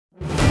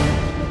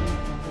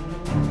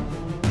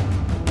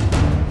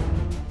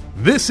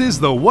This is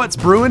the What's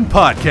Brewing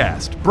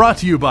podcast, brought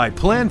to you by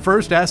Plan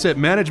First Asset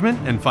Management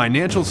and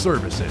Financial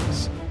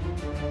Services.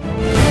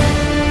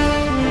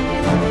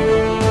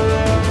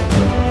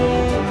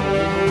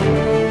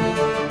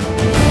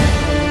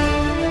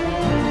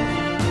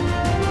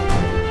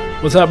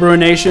 What's up, Bruin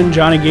Nation?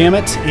 Johnny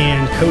Gamet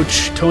and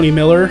Coach Tony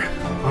Miller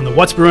on the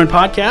What's Brewing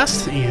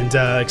podcast,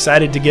 and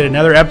excited to get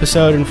another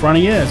episode in front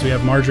of you as we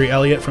have Marjorie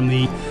Elliott from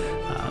the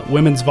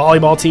women's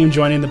volleyball team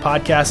joining the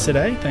podcast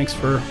today. Thanks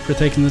for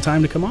taking the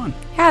time to come on.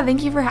 Yeah,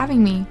 thank you for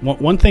having me.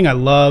 One thing I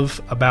love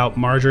about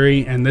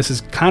Marjorie, and this is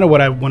kind of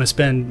what I want to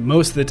spend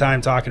most of the time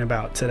talking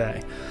about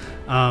today,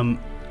 I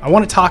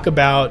want to talk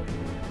about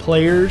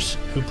players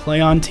who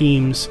play on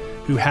teams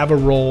who have a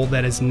role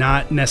that is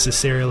not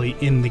necessarily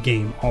in the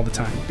game all the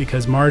time.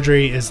 Because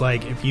Marjorie is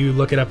like, if you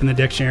look it up in the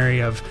dictionary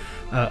of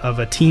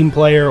a team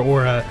player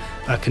or a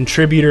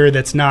contributor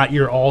that's not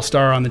your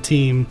all-star on the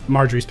team,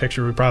 Marjorie's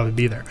picture would probably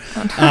be there.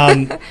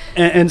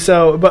 And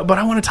so, but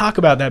I want to talk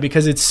about that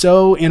because it's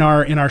so in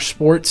our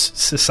sports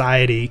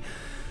society.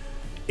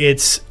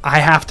 It's, I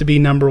have to be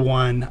number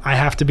one, I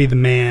have to be the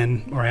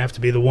man, or I have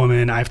to be the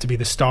woman, I have to be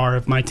the star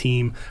of my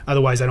team.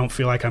 Otherwise, I don't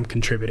feel like I'm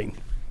contributing.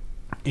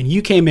 And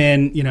you came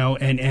in,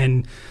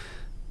 and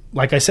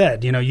like I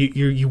said,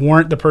 you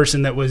weren't the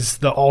person that was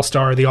the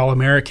all-star, the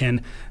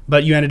all-American,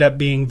 but you ended up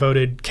being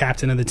voted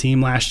captain of the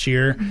team last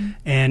year,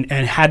 and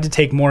had to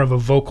take more of a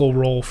vocal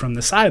role from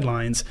the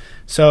sidelines.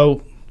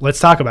 So let's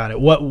talk about it.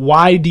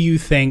 Why do you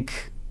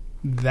think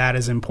that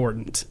is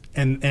important,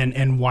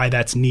 and why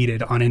that's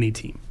needed on any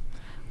team?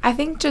 I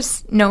think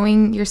just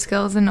knowing your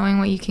skills and knowing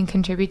what you can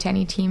contribute to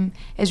any team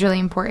is really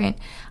important.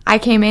 I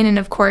came in, and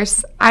of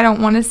course, I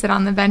don't want to sit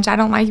on the bench. I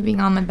don't like being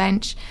on the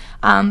bench.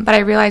 But I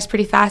realized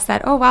pretty fast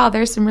that, oh, wow,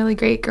 there's some really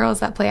great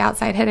girls that play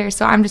outside hitters,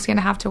 so I'm just going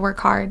to have to work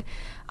hard.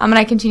 And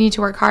I continue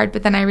to work hard,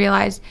 but then I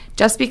realized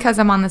just because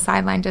I'm on the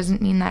sideline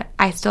doesn't mean that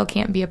I still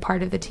can't be a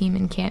part of the team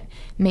and can't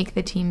make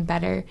the team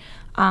better.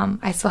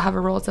 I still have a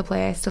role to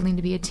play. I still need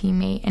to be a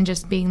teammate, and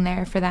just being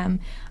there for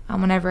them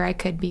whenever I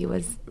could be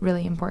was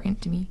really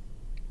important to me.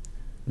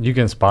 You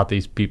can spot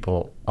these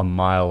people a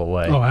mile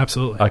away. Oh,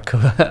 absolutely.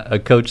 A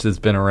coach that's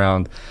been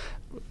around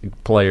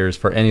players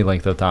for any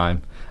length of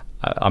time.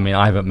 I mean,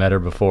 I haven't met her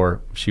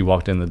before she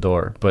walked in the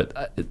door,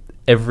 but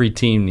every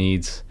team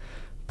needs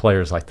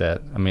players like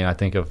that. I mean, I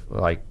think of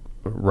like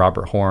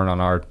Robert Horn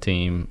on our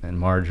team and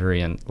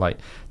Marjorie, and like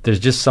there's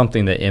just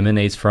something that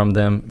emanates from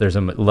them. There's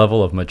a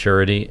level of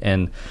maturity,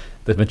 and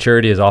the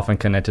maturity is often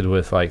connected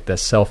with like the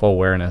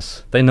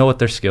self-awareness. They know what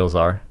their skills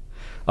are.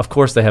 Of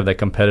course, they have that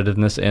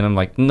competitiveness in them.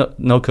 Like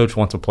no coach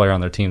wants a player on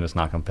their team that's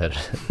not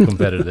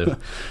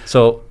competitive.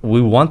 So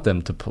we want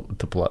them to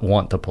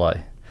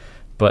play,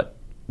 but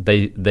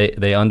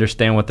they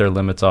understand what their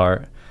limits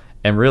are,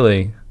 and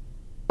really,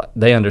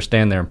 they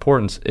understand their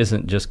importance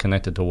isn't just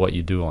connected to what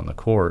you do on the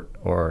court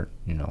or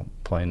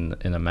playing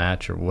in a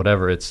match or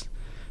whatever. It's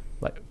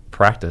like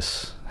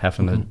practice,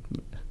 having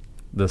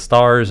the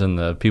stars and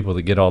the people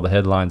that get all the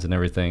headlines and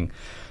everything.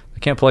 They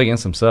can't play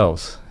against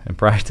themselves in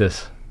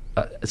practice.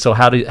 So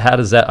how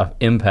does that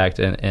impact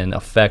and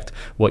affect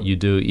what you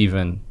do,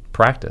 even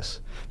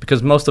practice?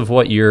 Because most of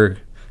what you're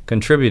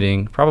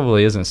contributing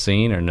probably isn't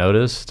seen or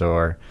noticed,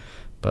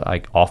 but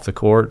like off the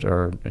court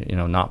or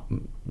not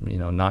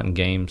in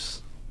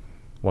games.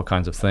 What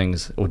kinds of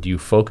things would you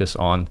focus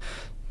on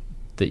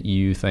that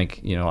you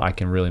think I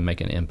can really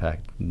make an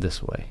impact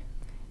this way?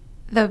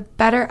 The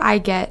better I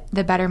get,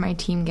 the better my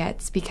team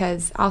gets,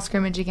 because I'll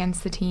scrimmage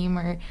against the team,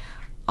 or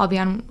I'll be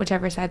on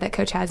whichever side that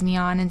coach has me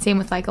on, and same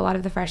with like a lot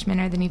of the freshmen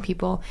or the new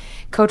people.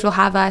 Coach will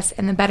have us,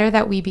 and the better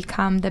that we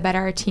become, the better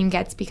our team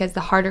gets, because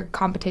the harder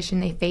competition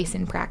they face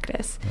in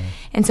practice. Right.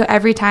 And so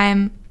every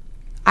time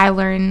I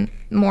learn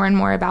more and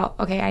more about,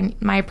 okay,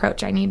 my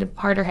approach, I need a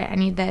harder hit, I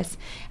need this.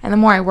 And the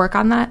more I work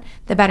on that,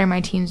 the better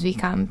my teams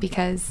become,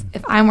 because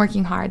if I'm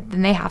working hard,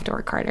 then they have to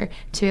work harder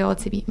to be able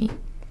to beat me.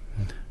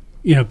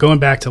 Going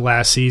back to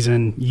last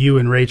season, you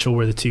and Rachel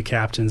were the two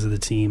captains of the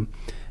team.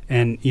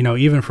 And,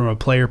 even from a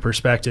player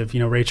perspective,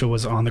 Rachel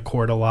was on the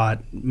court a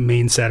lot,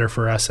 main setter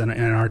for us and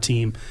our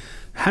team.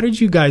 How did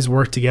you guys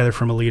work together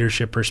from a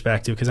leadership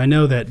perspective? Because I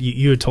know that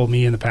you had told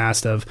me in the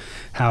past of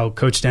how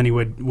Coach Denny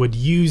would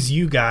use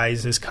you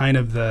guys as kind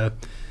of the,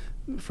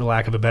 for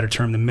lack of a better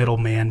term, the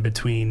middleman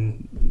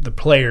between the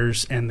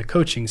players and the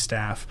coaching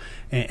staff,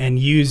 and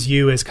use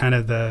you as kind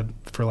of the,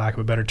 for lack of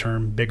a better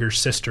term, bigger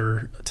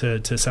sister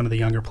to some of the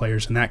younger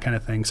players and that kind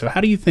of thing. So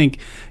how do you think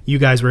you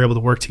guys were able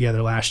to work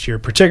together last year,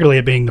 particularly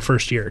it being the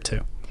first year or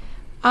two?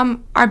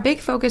 Our big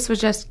focus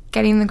was just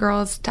getting the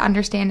girls to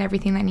understand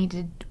everything that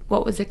needed,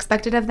 what was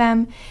expected of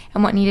them,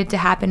 and what needed to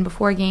happen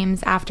before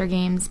games, after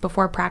games,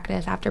 before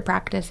practice, after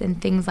practice, and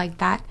things like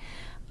that.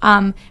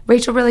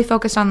 Rachel really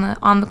focused on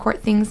the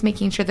court things,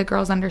 making sure the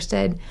girls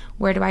understood,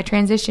 where do I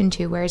transition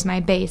to, where's my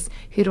base,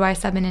 who do I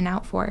sub in and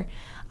out for.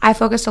 I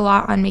focused a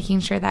lot on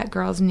making sure that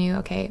girls knew,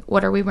 okay,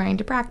 what are we wearing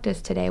to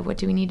practice today, what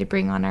do we need to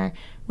bring on our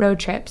road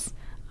trips,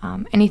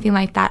 anything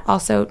like that.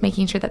 Also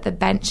making sure that the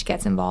bench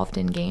gets involved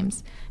in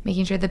games,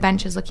 making sure the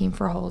bench is looking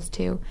for holes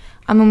too.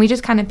 And we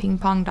just kind of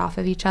ping-ponged off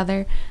of each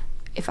other.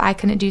 if I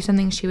couldn't do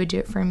something, she would do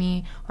it for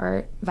me,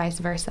 or vice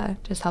versa,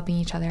 just helping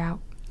each other out.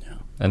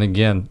 And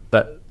again,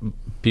 that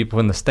people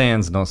in the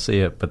stands don't see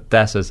it, but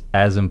that's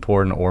as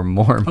important or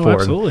more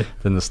important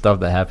than the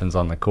stuff that happens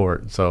on the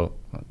court. So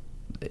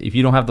if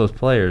you don't have those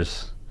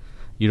players,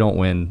 you don't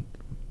win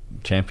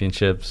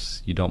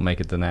championships, you don't make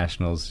it to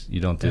nationals,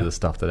 you don't do the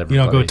stuff that everybody.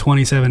 You don't go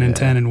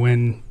 27-10 and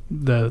win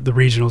the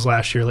regionals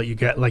last year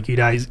like you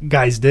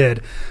guys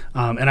did.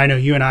 And I know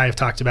you and I have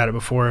talked about it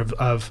before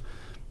of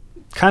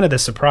kind of the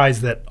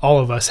surprise that all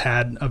of us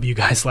had of you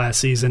guys last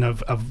season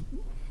of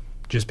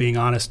just being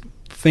honest,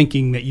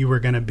 thinking that you were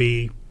going to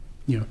be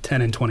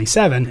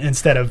 10-27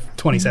 instead of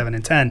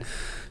 27-10.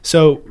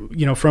 So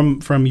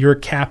from your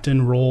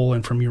captain role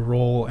and from your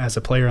role as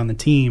a player on the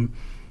team,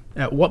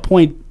 at what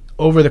point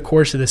over the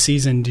course of the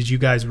season did you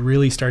guys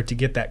really start to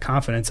get that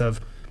confidence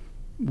of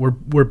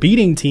we're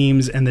beating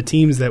teams, and the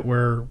teams that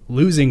we're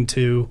losing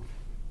to,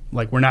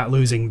 like, we're not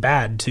losing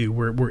bad to,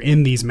 we're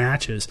in these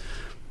matches?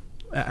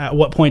 At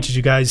what point did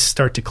you guys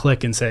start to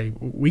click and say,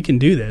 we can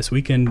do this,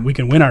 we can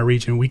win our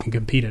region, we can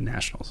compete at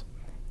nationals?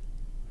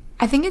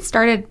 I think it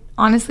started,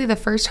 honestly, the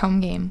first home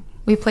game.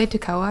 We played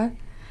Toccoa.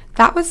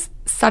 That was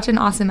such an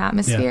awesome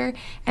atmosphere.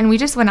 Yeah. And we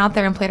just went out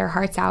there and played our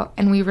hearts out.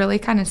 And we really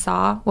kind of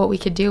saw what we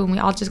could do. And we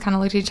all just kind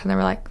of looked at each other and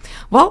were like,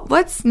 well,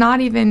 let's not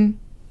even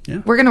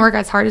we're going to work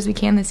as hard as we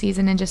can this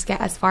season and just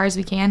get as far as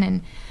we can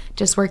and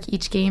just work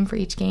each game for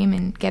each game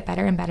and get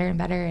better and better and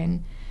better.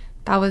 And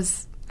that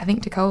was, I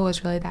think Toccoa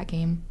was really that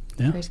game,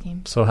 the first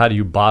game. So how do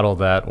you bottle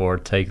that or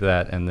take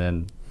that and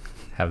then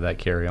have that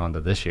carry on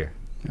to this year?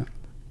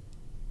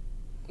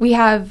 We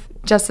have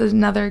just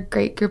another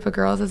great group of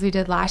girls as we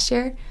did last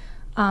year.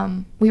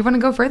 We want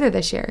to go further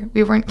this year.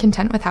 We weren't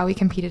content with how we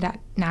competed at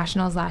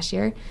nationals last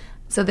year.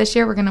 So this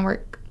year we're going to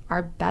work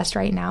our best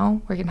right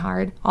now, working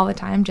hard all the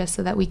time just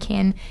so that we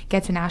can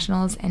get to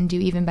nationals and do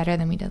even better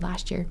than we did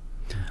last year.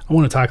 I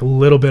want to talk a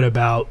little bit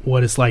about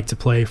what it's like to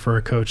play for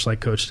a coach like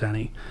Coach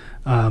Denny.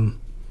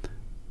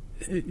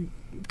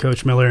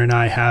 Coach Miller and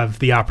I have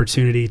the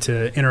opportunity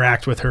to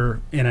interact with her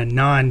in a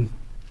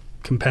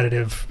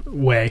non-competitive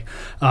way,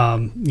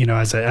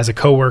 as a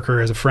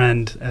coworker, as a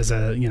friend,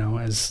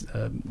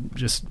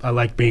 just I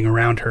like being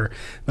around her.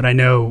 But I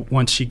know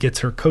once she gets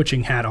her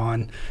coaching hat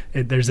on,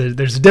 there's a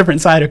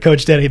different side of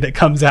Coach Denny that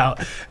comes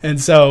out. And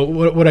so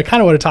what I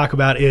kind of want to talk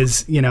about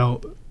is,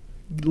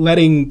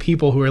 letting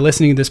people who are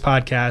listening to this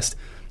podcast,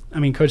 I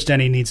mean, Coach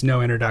Denny needs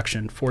no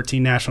introduction.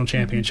 14 national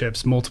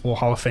championships, multiple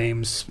Hall of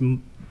Fames,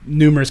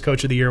 numerous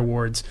Coach of the Year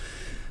awards.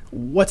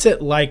 What's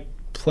it like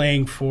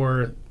playing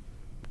for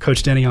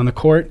Coach Denny on the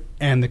court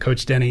and the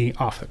Coach Denny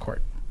off the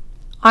court?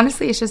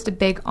 Honestly, it's just a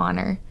big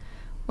honor.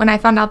 When I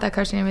found out that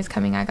Coach Denny was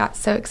coming, I got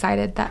so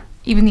excited that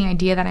even the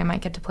idea that I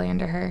might get to play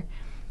under her.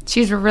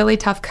 She's a really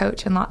tough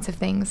coach in lots of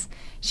things.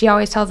 She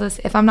always tells us,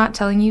 if I'm not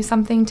telling you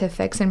something to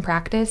fix in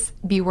practice,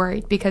 be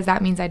worried, because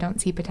that means I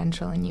don't see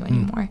potential in you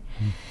anymore.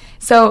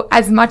 So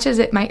as much as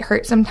it might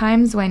hurt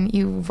sometimes when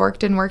you've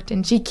worked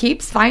and she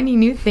keeps finding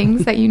new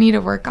things that you need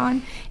to work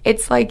on,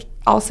 it's like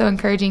also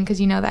encouraging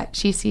because you know that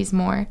she sees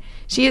more.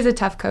 She is a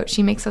tough coach.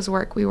 She makes us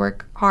work. We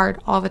work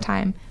hard all the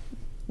time.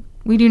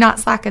 We do not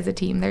slack as a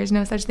team. There's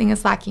no such thing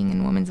as slacking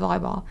in women's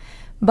volleyball.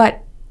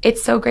 But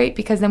it's so great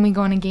because then we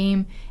go in a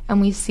game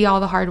and we see all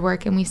the hard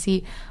work and we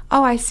see,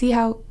 I see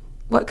how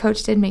what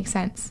Coach did makes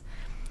sense.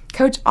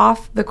 Coach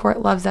off the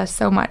court loves us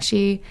so much.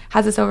 She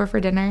has us over for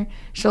dinner.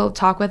 She'll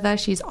talk with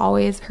us.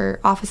 Her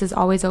office is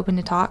always open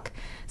to talk.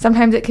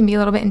 Sometimes it can be a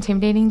little bit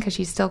intimidating because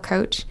she's still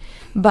coach,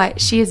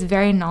 but she is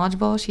very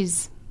knowledgeable.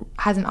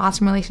 Has an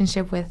awesome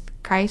relationship with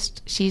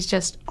Christ. She's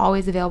just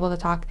always available to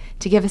talk,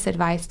 to give us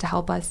advice, to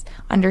help us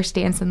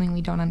understand something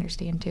we don't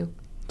understand too.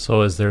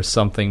 So is there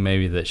something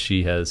maybe that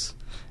she has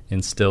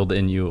instilled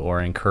in you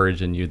or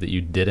encouraged in you that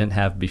you didn't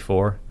have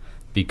before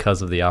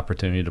because of the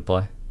opportunity to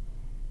play?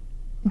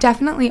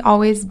 Definitely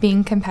always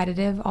being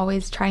competitive,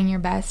 always trying your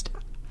best.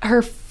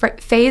 Her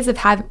phase of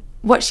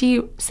what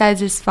she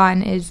says is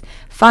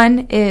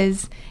fun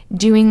is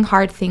doing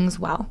hard things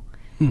well.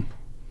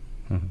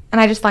 Mm-hmm.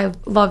 And I just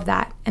love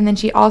that. And then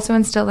she also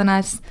instilled in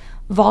us,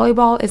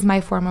 volleyball is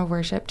my form of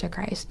worship to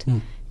Christ.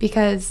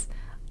 Because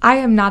I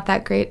am not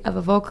that great of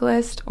a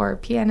vocalist or a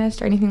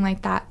pianist or anything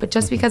like that. But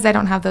just because I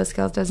don't have those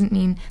skills doesn't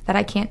mean that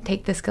I can't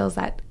take the skills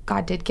that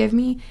God did give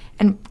me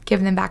and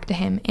give them back to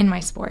him in my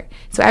sport.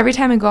 So every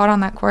time I go out on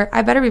that court,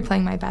 I better be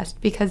playing my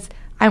best because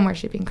I'm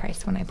worshiping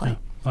Christ when I play.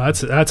 Well,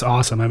 that's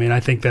awesome. I mean, I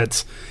think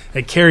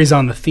it carries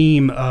on the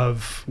theme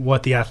of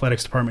what the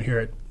athletics department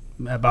here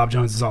at Bob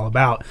Jones is all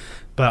about.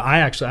 But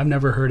I've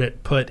never heard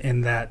it put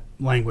in that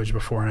language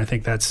before, and I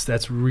think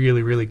that's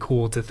really, really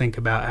cool to think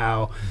about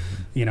how,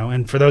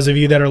 and for those of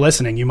you that are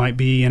listening, you might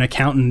be an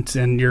accountant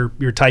and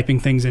you're typing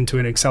things into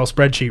an Excel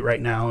spreadsheet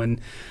right now,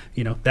 and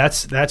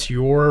that's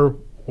your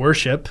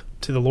worship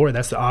to the Lord.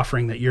 That's the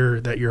offering that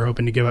you're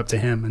hoping to give up to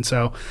him. And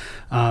so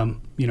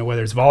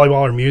whether it's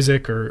volleyball or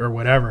music or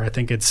whatever, I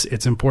think it's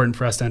important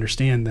for us to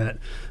understand that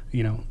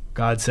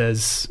God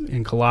says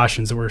in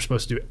Colossians that we're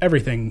supposed to do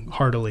everything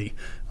heartily,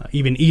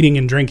 even eating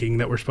and drinking,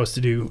 that we're supposed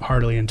to do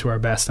heartily and to our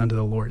best unto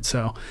the Lord.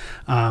 So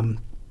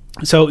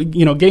So,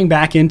 getting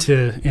back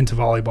into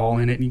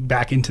volleyball and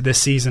back into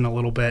this season a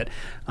little bit,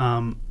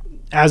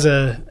 as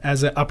an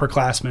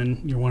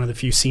upperclassman, you're one of the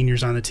few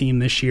seniors on the team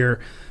this year.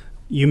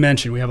 You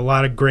mentioned we have a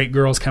lot of great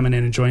girls coming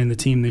in and joining the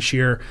team this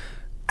year.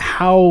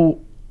 How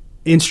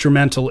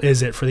instrumental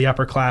is it for the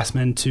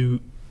upperclassmen to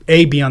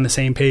A, be on the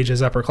same page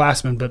as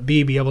upperclassmen, but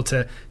B, be able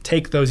to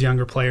take those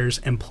younger players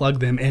and plug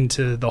them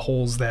into the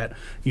holes that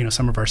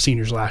some of our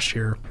seniors last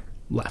year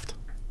left?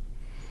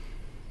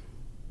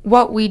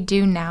 What we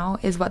do now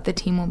is what the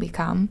team will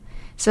become.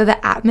 So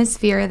the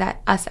atmosphere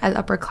that us as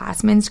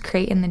upperclassmen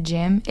create in the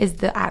gym is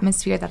the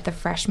atmosphere that the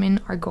freshmen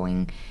are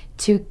going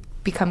to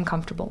become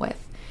comfortable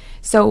with.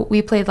 So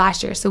we played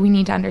last year, so we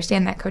need to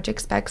understand that coach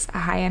expects a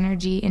high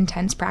energy,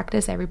 intense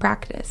practice every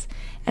practice,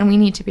 and we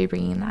need to be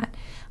bringing that.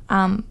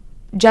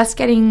 Just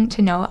getting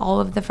to know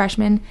all of the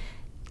freshmen,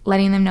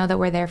 letting them know that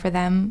we're there for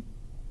them,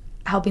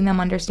 helping them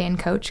understand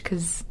coach,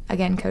 because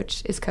again,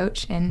 coach is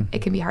coach and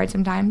it can be hard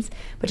sometimes,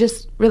 but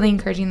just really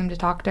encouraging them to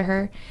talk to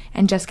her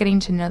and just getting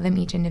to know them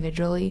each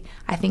individually,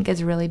 I think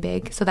is really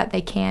big so that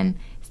they can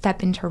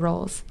step into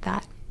roles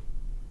that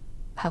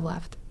have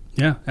left.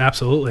 Yeah,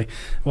 absolutely.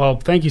 Well,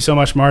 thank you so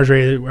much,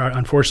 Marjorie.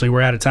 Unfortunately,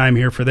 we're out of time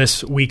here for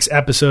this week's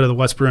episode of the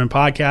What's Brewing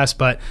podcast,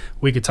 but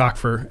we could talk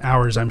for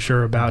hours, I'm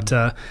sure, about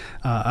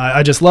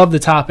I just love the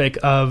topic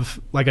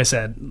of, like I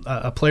said,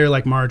 a player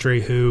like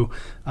Marjorie who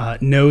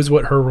knows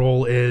what her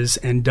role is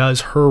and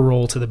does her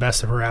role to the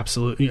best of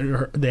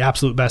the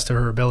absolute best of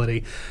her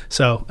ability.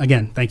 So,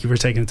 again, thank you for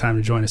taking the time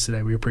to join us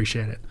today. We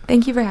appreciate it.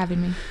 Thank you for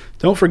having me.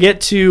 Don't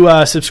forget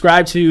to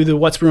subscribe to the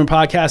What's Brewing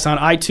podcast on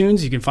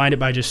iTunes. You can find it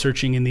by just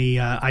searching in the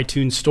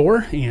iTunes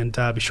store, and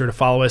be sure to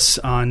follow us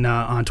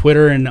on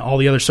Twitter and all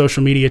the other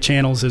social media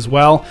channels as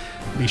well.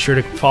 Be sure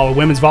to follow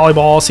women's volleyball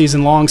all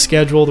season long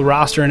schedule. The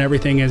roster and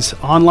everything is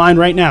online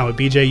right now at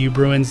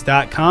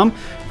bjubruins.com.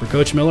 For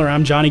Coach Miller,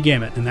 I'm Johnny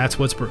Gamet, and that's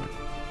What's Brewing.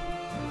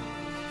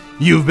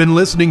 You've been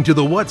listening to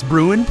the What's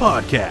Brewing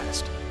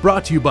podcast,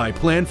 brought to you by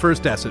Plan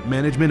First Asset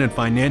Management and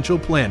Financial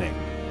Planning.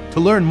 To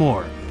learn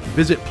more,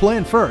 visit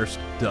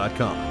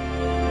planfirst.com.